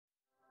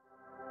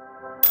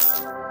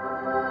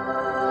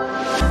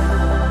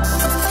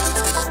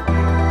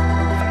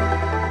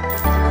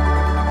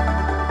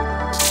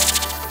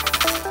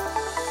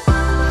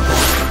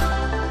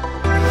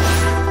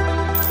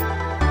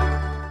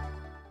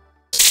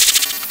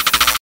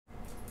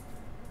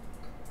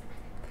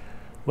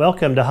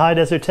Welcome to High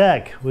Desert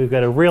Tech. We've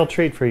got a real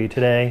treat for you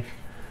today.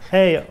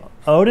 Hey,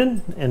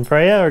 Odin and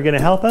Freya are going to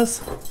help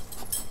us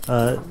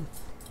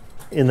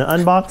in the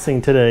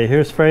unboxing today.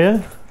 Here's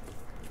Freya,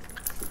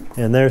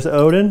 and there's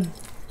Odin.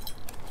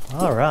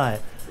 All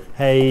right.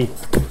 Hey,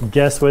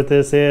 guess what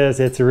this is?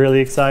 It's really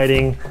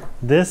exciting.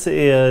 This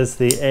is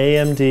the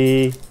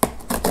AMD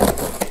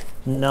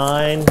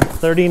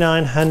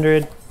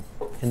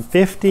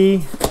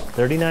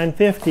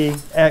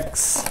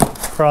 3950X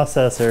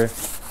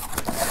processor.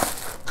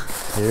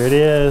 Here it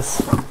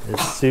is.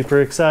 It's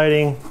super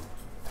exciting.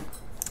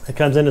 It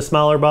comes in a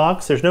smaller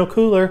box. There's no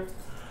cooler.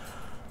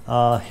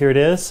 Here it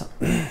is.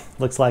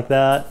 Looks like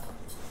that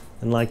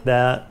and like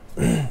that.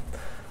 Not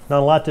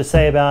a lot to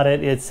say about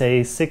it. It's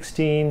a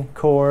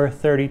 16-core,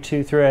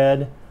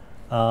 32-thread,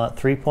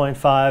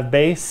 3.5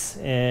 base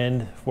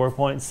and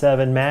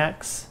 4.7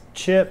 max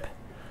chip.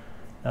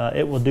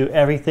 It will do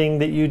everything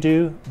that you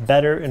do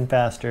better and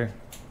faster.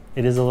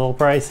 It is a little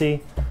pricey,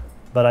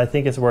 but I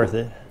think it's worth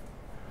it.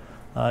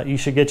 You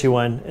should get you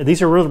one.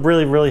 These are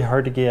really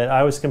hard to get.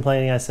 I was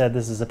complaining. I said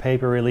this is a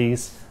paper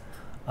release.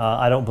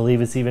 I don't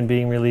believe it's even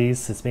being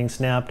released. It's being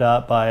snapped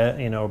up by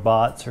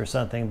bots or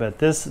something. But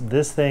this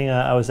thing,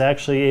 I was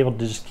actually able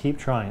to just keep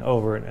trying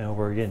over and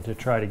over again to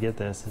try to get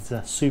this. It's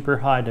a super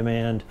high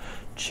demand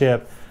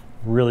chip.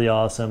 Really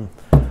awesome.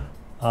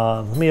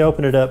 Let me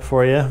open it up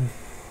for you.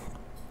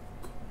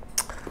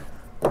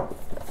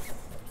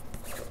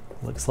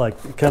 Looks like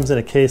it comes in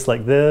a case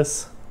like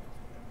this.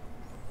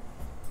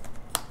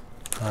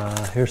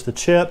 Here's the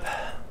chip.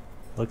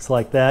 Looks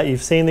like that.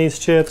 You've seen these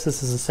chips.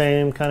 This is the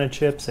same kind of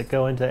chips that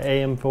go into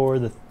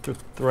AM4, the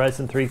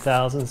Ryzen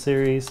 3000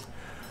 series.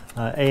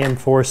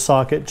 AM4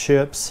 socket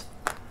chips.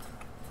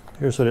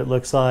 Here's what it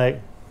looks like.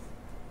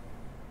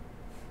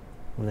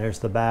 And there's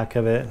the back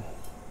of it.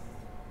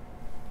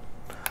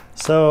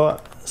 So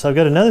I've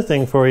got another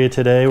thing for you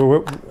today.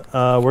 We're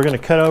going to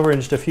cut over in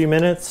just a few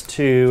minutes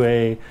to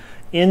a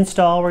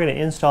install. We're going to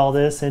install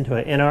this into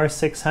an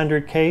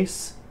NR600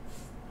 case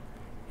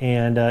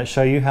and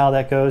show you how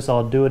that goes.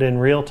 I'll do it in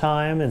real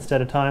time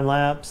instead of time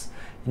lapse,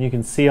 and you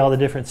can see all the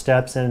different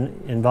steps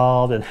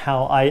involved and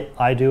how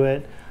I do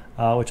it,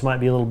 which might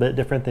be a little bit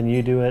different than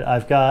you do it.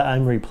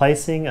 I'm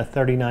replacing a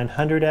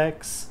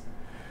 3900X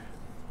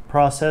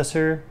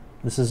processor.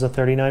 This is a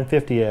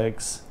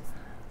 3950X.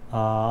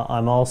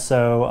 I'm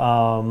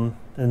also,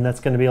 and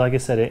that's going to be, like I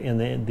said, in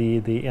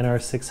the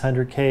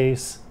NR600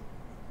 case.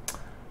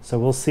 So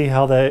we'll see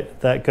how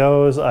that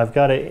goes. I've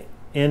got a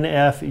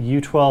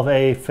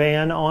NF-U12A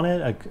fan on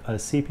it, a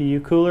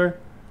CPU cooler.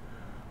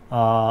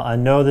 I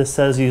know this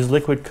says use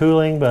liquid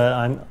cooling,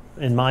 but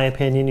in my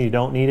opinion, you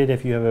don't need it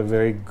if you have a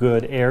very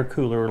good air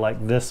cooler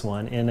like this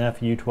one,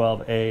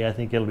 NF-U12A. I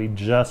think it'll be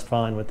just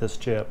fine with this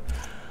chip.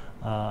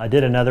 I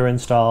did another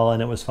install and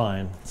it was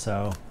fine.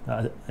 So,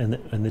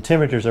 and the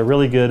temperatures are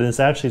really good, and it's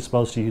actually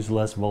supposed to use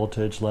less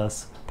voltage,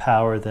 less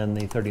power than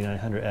the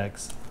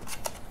 3900X.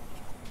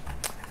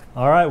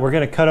 All right, we're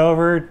going to cut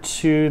over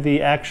to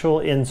the actual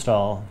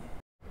install.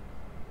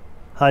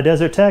 Hi,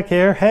 Desert Tech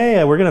here.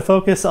 Hey, we're going to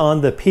focus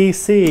on the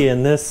PC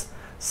in this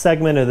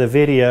segment of the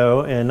video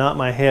and not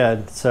my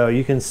head. So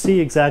you can see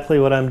exactly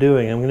what I'm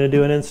doing. I'm going to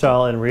do an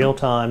install in real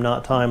time,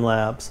 not time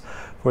lapse,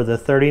 for the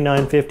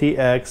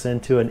 3950X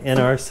into an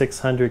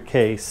NR600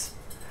 case.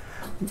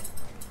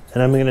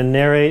 And I'm going to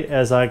narrate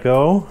as I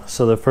go.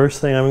 So the first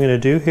thing I'm going to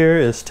do here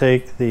is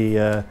take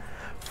the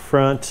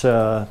front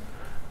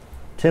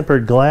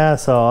tempered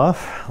glass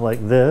off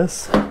like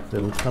this.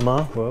 It'll come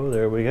off. Whoa,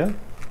 there we go.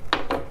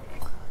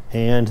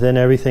 And then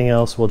everything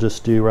else we'll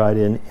just do right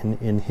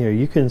in here.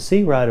 You can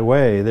see right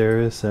away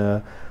there is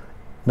a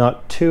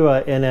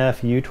Noctua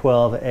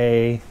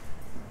NF-U12A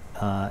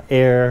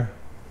air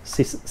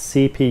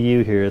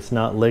CPU here. It's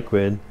not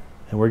liquid.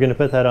 And we're going to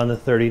put that on the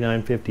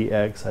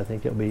 3950X. I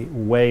think it'll be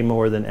way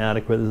more than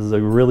adequate. This is a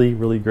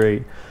really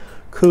great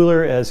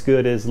cooler, as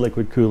good as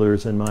liquid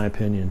coolers in my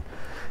opinion,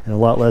 and a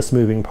lot less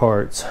moving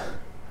parts.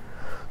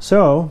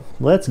 So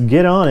let's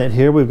get on it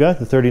here. We've got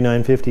the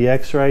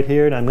 3950X right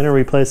here, and I'm going to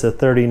replace a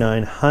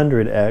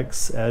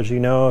 3900X. As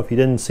you know, if you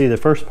didn't see the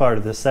first part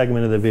of this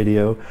segment of the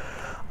video,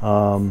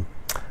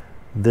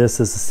 this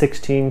is a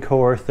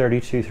 16-core,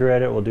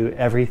 32-thread. It will do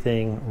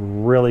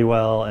everything really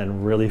well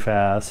and really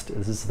fast.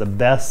 This is the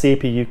best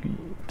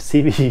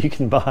CPU you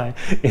can buy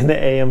in the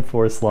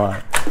AM4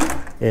 slot.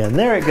 And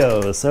there it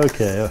goes.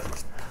 Okay,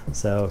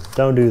 so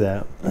don't do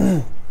that.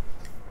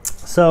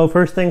 So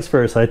first things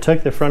first, I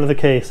took the front of the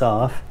case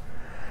off,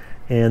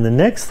 and the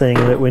next thing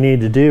that we need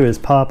to do is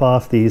pop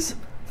off these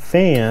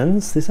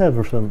fans.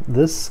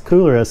 This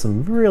cooler has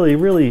some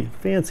really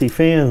fancy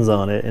fans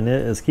on it, and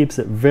it keeps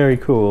it very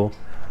cool.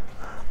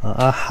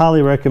 I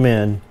highly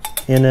recommend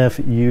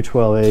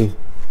NF-U12A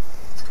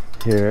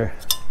here.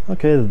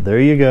 Okay,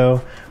 there you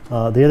go.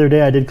 The other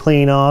day I did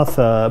clean off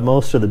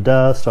most of the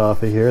dust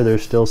off of here.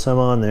 There's still some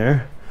on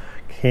there.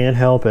 Can't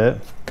help it.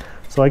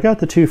 So I got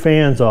the two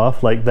fans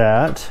off like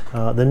that.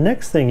 The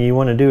next thing you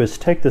want to do is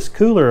take this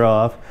cooler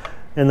off,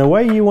 and the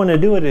way you want to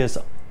do it is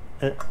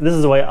this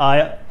is the way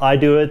I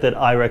do it, that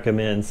I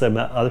recommend. So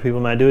other people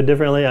might do it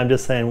differently. I'm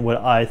just saying what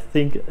I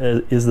think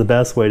is the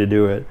best way to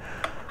do it.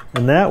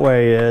 And that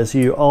way is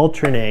you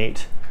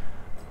alternate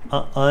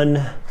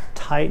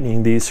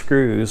untightening these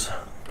screws.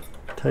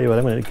 Tell you what,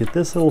 I'm going to get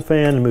this little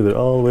fan and move it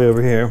all the way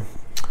over here.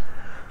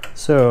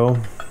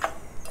 So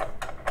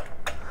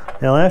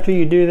now after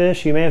you do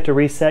this, you may have to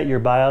reset your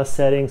BIOS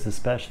settings,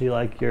 especially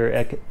like your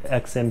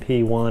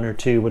XMP 1 or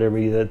 2,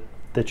 whatever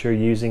that you're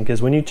using,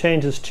 because when you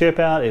change this chip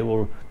out, it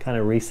will kind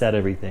of reset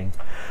everything.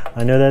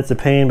 I know that's a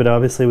pain, but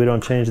obviously we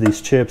don't change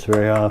these chips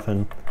very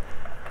often.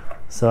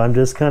 So I'm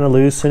just kind of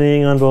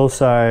loosening on both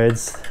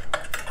sides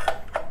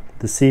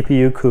the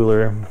CPU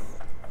cooler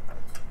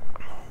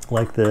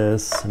like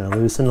this, and I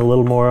loosen a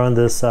little more on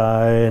this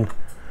side,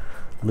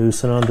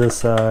 loosen on this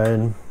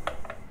side.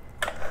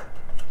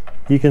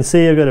 You can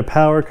see I've got a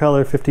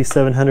PowerColor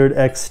 5700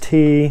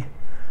 XT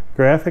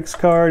graphics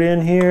card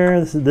in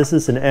here. This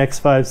is an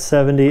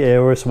X570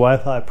 Aorus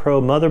Wi-Fi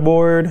Pro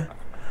motherboard.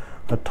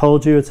 I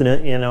told you it's an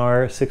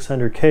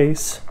NR600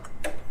 case.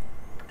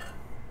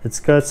 It's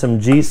got some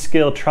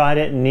G.Skill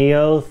Trident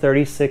NEO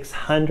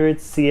 3600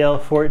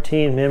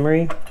 CL14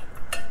 memory,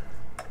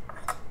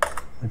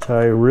 which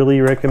I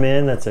really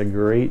recommend. That's a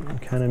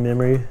great kind of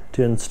memory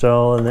to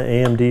install in the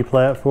AMD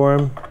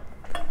platform.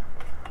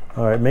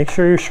 All right, make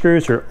sure your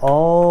screws are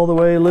all the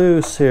way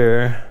loose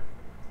here.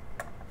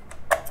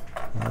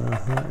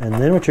 And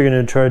then what you're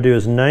going to try to do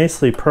is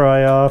nicely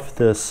pry off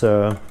this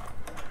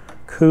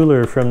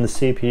cooler from the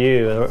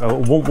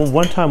CPU.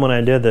 One time when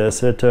I did this,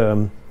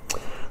 the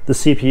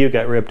CPU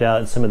got ripped out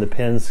and some of the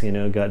pins, you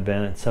know, got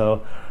bent.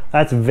 So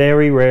that's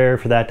very rare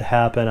for that to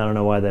happen. I don't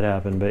know why that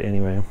happened, but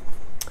anyway.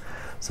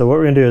 So what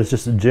we're going to do is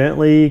just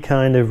gently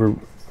kind of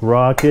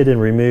rock it and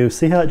remove.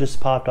 See how it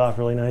just popped off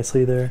really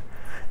nicely there?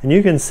 And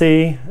you can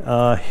see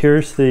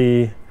here's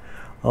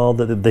all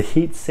the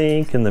heat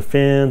sink and the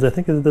fins. I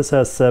think this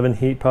has 7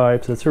 heat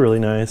pipes. It's really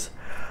nice.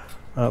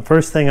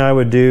 First thing I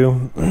would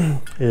do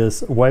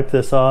is wipe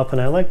this off, and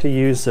I like to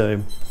use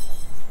a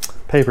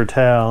paper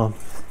towel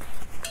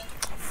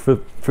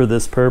for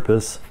this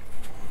purpose.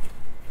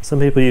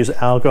 Some people use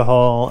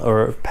alcohol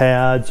or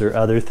pads or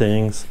other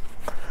things.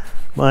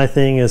 My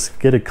thing is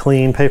get a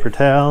clean paper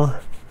towel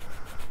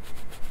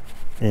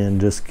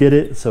and just get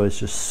it so it's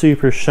just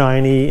super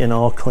shiny and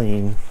all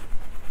clean.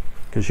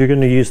 Because you're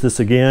going to use this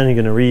again, you're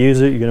going to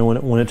reuse it, you're going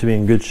to want it to be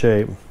in good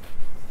shape.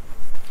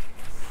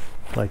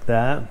 Like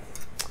that.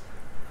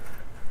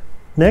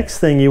 Next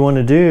thing you want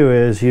to do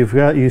is you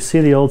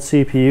see the old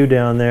CPU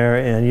down there,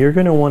 and you're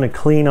going to want to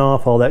clean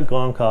off all that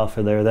gunk off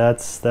of there.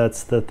 That's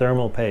the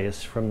thermal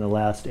paste from the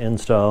last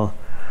install.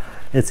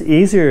 It's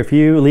easier if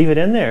you leave it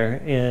in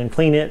there and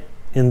clean it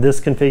in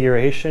this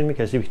configuration,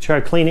 because if you try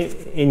to clean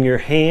it in your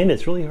hand,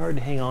 it's really hard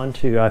to hang on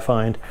to, I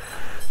find.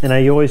 And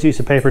I always use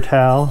a paper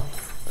towel.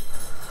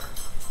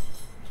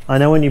 I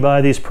know when you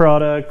buy these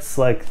products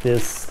like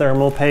this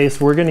thermal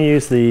paste, we're going to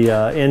use the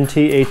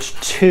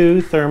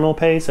NTH2 thermal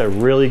paste, a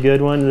really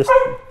good one.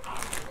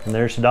 And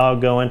there's the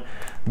dog going.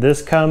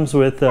 This comes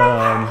with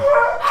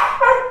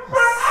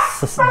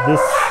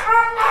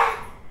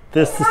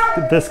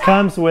this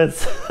comes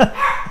with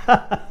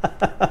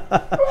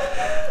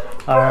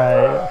all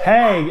right,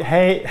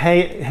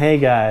 hey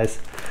guys,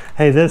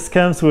 hey, this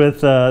comes with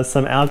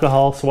some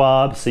alcohol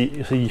swabs, so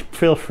you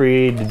feel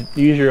free to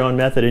use your own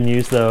method and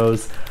use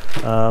those.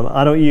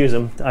 I don't use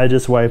them, I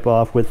just wipe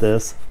off with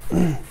this.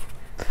 And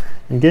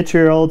get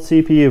your old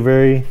CPU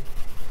very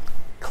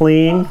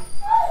clean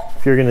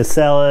if you're going to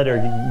sell it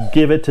or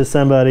give it to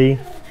somebody.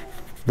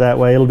 That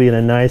way it'll be in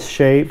a nice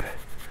shape.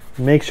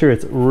 Make sure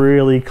it's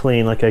really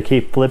clean, like I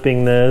keep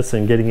flipping this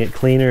and getting it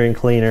cleaner and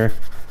cleaner.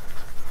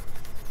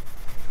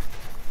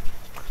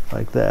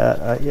 Like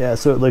that. Yeah,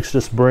 so it looks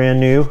just brand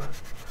new.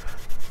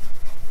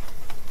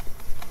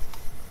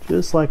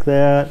 Just like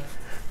that.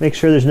 Make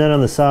sure there's none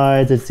on the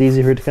sides. It's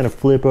easy for it to kind of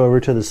flip over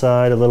to the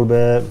side a little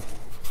bit.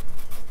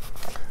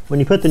 When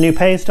you put the new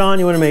paste on,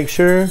 you want to make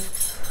sure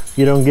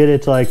you don't get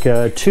it like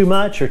too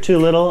much or too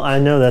little. I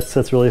know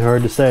that's really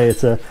hard to say.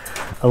 It's a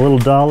little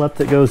dollop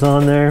that goes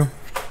on there,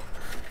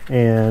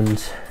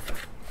 and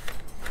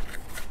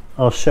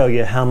I'll show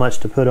you how much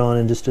to put on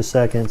in just a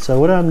second. So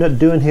what I'm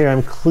doing here,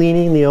 I'm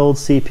cleaning the old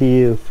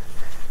CPU,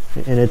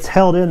 and it's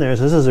held in there,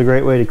 so this is a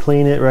great way to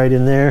clean it right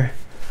in there.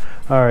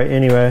 All right,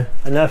 anyway,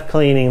 enough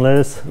cleaning.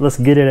 Let's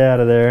get it out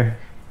of there.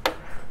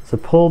 So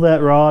pull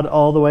that rod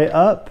all the way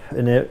up,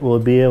 and it will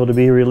be able to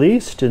be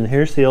released. And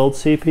here's the old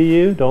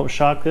CPU. Don't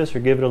shock this or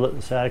give it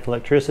a static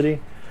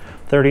electricity.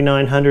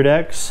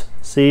 3900X.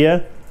 See ya.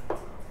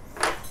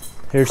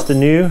 Here's the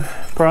new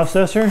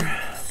processor.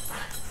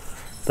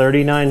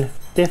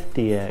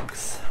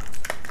 3950X.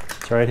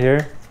 It's right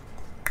here.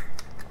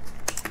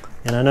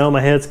 And I know my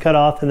head's cut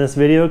off in this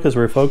video because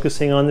we're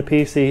focusing on the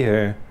PC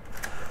here.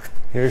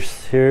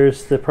 Here's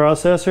the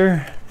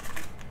processor.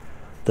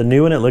 The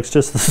new one, it looks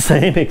just the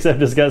same,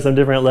 except it's got some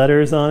different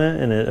letters on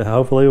it, and it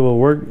hopefully will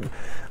work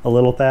a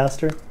little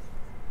faster.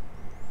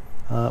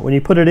 When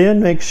you put it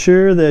in, make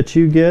sure that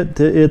you get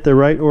it the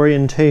right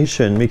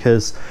orientation,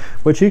 because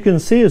what you can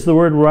see is the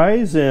word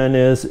Ryzen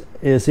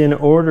is in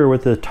order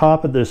with the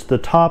top of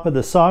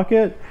the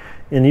socket,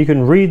 and you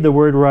can read the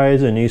word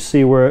Ryzen. You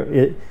see where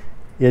it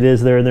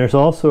is there, and there's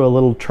also a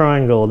little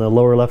triangle in the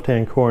lower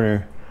left-hand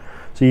corner.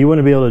 So you want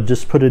to be able to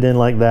just put it in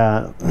like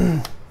that.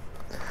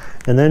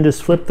 And then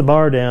just flip the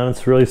bar down.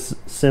 It's really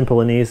simple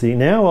and easy.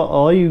 Now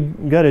all you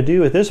got to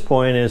do at this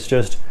point is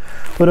just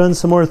put on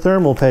some more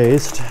thermal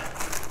paste.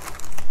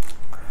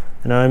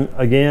 And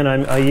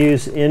I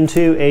use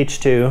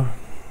N2H2,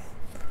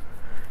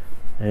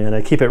 and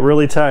I keep it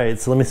really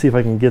tight. So let me see if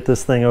I can get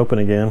this thing open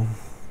again.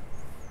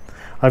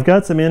 I've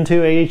got some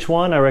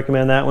N2H1. I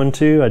recommend that one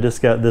too. I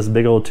just got this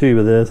big old tube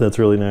of this. That's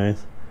really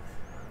nice.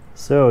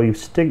 So you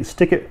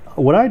stick it.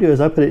 What I do is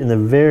I put it in the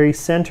very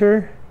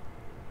center.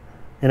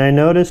 And I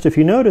noticed, if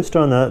you noticed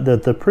on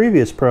the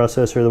previous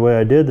processor, the way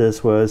I did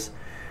this was,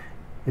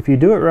 if you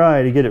do it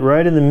right, you get it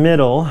right in the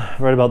middle,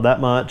 right about that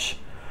much,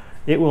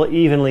 it will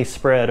evenly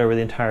spread over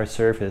the entire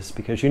surface,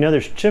 because you know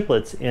there's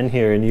chiplets in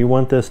here, and you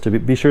want this to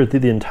be sure that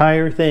the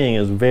entire thing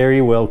is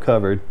very well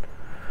covered.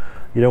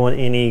 You don't want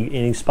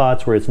any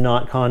spots where it's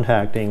not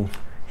contacting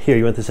here.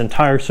 You want this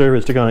entire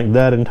surface to connect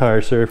that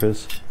entire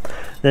surface.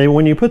 Now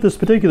when you put this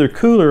particular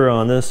cooler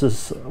on, this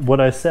is what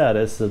I said,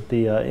 is that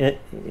the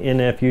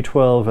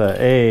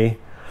NF-U12A,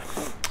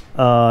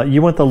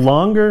 you want the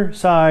longer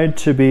side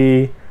to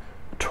be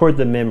toward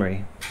the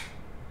memory.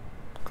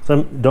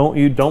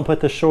 Don't put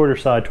the shorter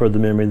side toward the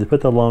memory, they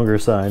put the longer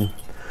side.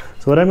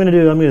 So what I'm going to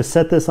do, I'm going to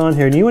set this on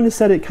here, and you want to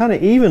set it kind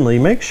of evenly.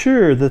 Make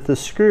sure that the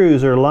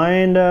screws are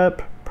lined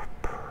up,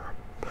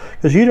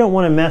 because you don't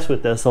want to mess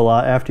with this a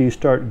lot after you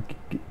start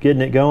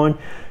getting it going.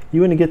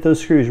 You want to get those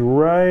screws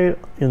right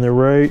in the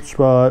right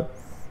spot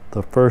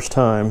the first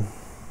time,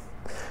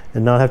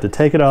 and not have to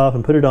take it off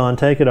and put it on,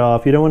 take it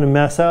off. You don't want to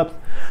mess up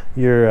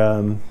your,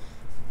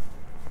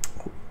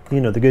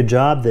 the good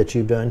job that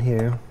you've done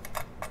here,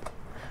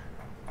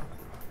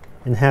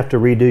 and have to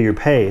redo your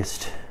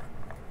paste.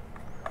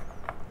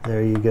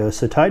 There you go.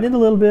 So tighten it a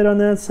little bit on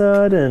that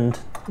side and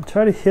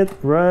try to hit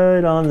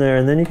right on there,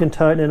 and then you can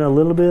tighten it a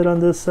little bit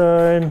on this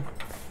side.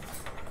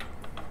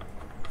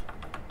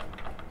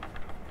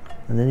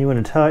 And then you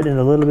want to tighten it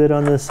a little bit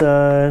on this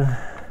side.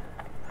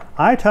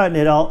 I tighten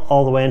it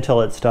all the way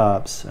until it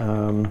stops.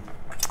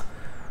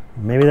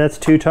 Maybe that's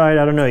too tight,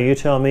 I don't know, you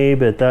tell me,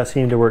 but that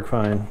seemed to work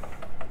fine.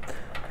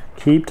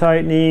 Keep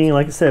tightening.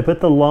 Like I said,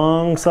 put the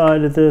long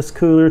side of this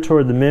cooler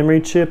toward the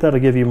memory chip. That'll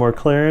give you more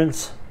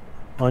clearance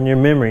on your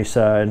memory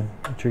side,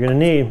 which you're going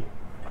to need.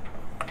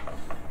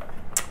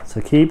 So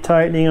keep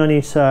tightening on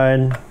each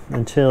side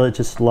until it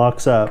just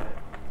locks up.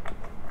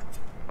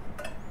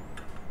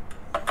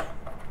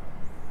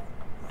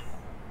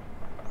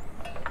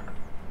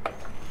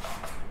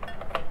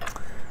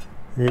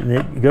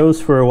 It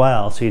goes for a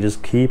while, so you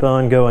just keep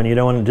on going. You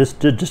don't want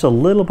to just a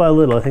little by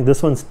little. I think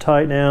this one's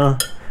tight now.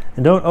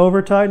 And don't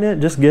over tighten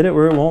it, just get it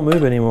where it won't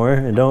move anymore,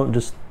 and don't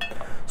just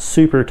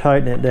super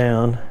tighten it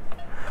down.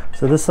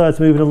 So this side's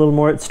moving a little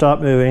more, it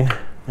stopped moving,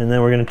 and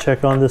then we're going to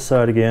check on this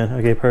side again.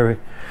 Okay, perfect.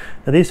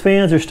 Now these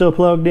fans are still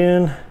plugged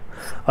in.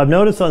 I've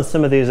noticed on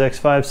some of these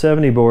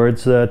X570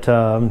 boards that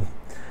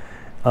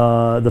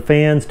the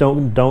fans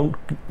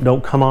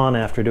don't come on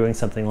after doing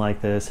something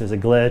like this. There's a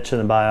glitch in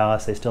the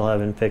BIOS, they still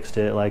haven't fixed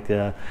it.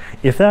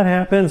 If that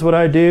happens, what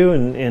I do,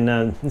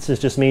 and this is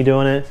just me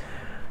doing it,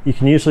 you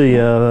can usually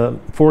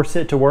force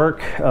it to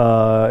work.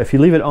 If you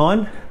leave it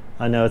on,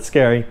 I know it's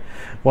scary,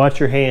 watch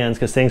your hands,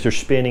 because things are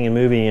spinning and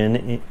moving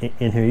in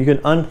here. You can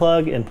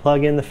unplug and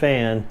plug in the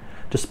fan.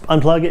 Just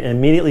unplug it and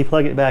immediately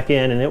plug it back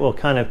in, and it will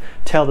kind of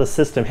tell the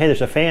system, hey,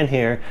 there's a fan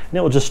here, and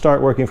it will just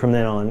start working from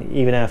then on,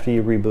 even after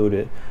you reboot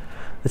it.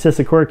 It's just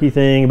a quirky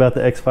thing about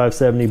the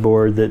X570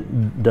 board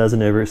that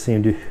doesn't ever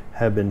seem to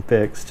have been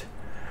fixed.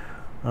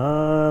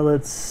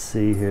 Let's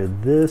see here,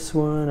 this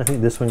one, I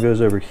think this one goes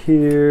over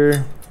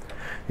here.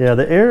 Yeah,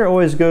 the air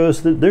always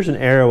goes, there's an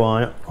arrow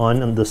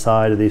on the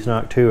side of these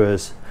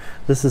Noctuas.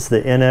 This is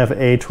the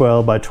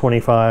NF-A12 by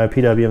 25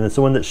 PWM. It's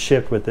the one that's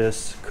shipped with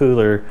this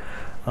cooler.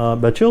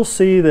 But you'll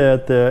see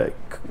that the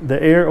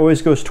air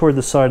always goes toward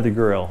the side of the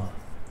grill.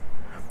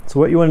 So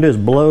what you want to do is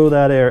blow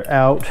that air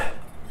out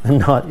and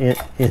not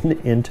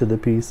into the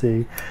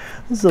PC.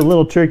 This is a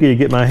little tricky to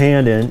get my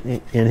hand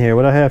in here.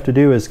 What I have to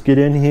do is get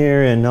in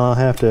here, and I'll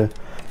have to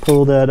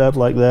pull that up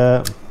like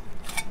that.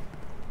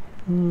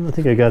 I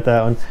think I got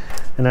that one.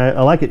 And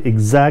I like it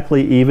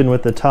exactly even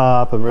with the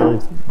top. I'm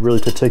really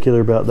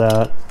particular about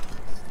that.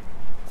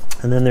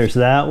 And then there's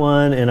that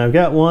one, and I've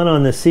got one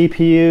on the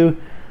CPU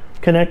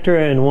connector,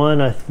 and one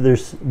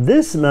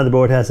this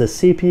motherboard has a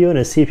CPU and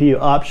a CPU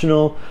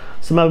optional.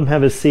 Some of them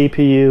have a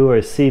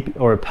CPU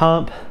or a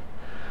pump.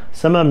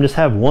 Some of them just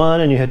have one,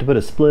 and you have to put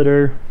a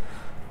splitter.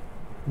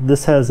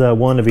 This has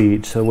one of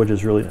each, so which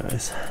is really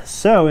nice.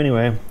 So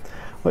anyway,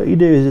 what you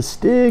do is just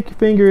stick your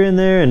finger in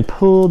there and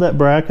pull that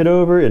bracket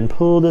over, and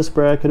pull this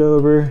bracket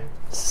over.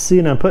 See,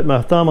 and I'm putting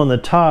my thumb on the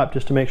top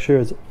just to make sure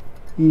it's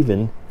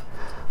even.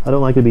 I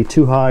don't like it to be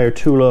too high or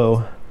too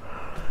low.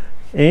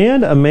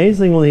 And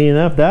amazingly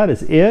enough, that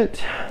is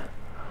it.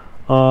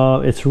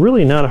 It's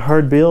really not a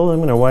hard build. I'm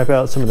going to wipe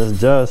out some of this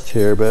dust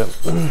here, but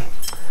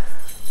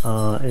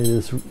it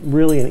is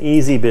really an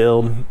easy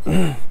build.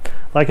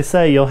 Like I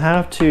say, you'll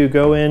have to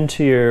go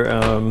into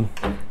your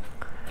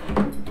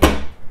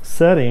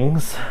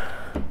settings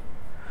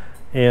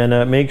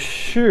and make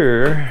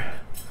sure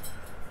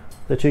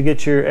that you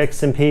get your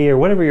XMP or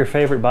whatever your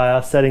favorite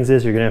BIOS settings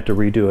is. You're gonna have to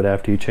redo it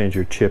after you change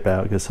your chip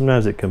out, because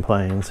sometimes it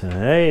complains,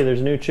 hey, there's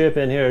a new chip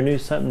in here,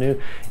 something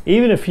new.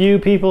 Even a few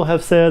people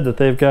have said that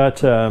they've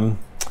got anyway,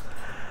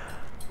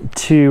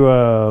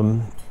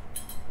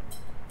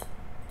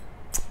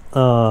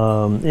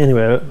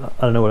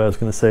 I don't know what I was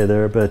gonna say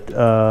there, but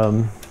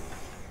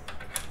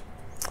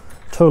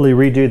totally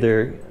redo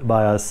their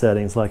BIOS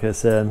settings, like I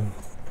said.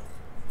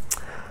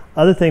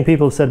 Other thing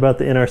people have said about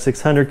the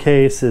NR600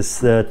 case is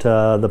that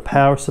the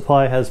power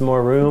supply has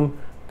more room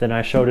than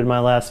I showed in my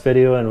last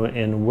video,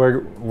 and we're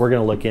going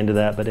to look into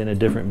that, but in a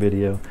different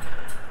video.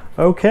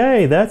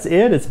 Okay, that's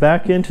it. It's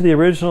back into the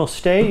original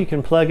state. You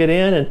can plug it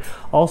in, and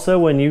also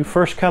when you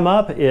first come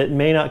up, it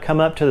may not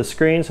come up to the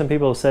screen. Some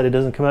people have said it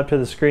doesn't come up to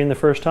the screen the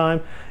first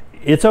time.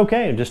 It's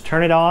okay. Just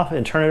turn it off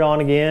and turn it on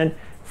again.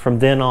 From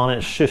then on,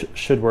 it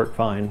should work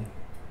fine.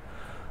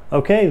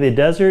 Okay, the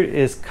desert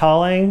is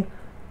calling,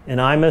 and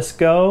I must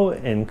go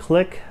and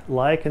click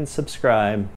like and subscribe.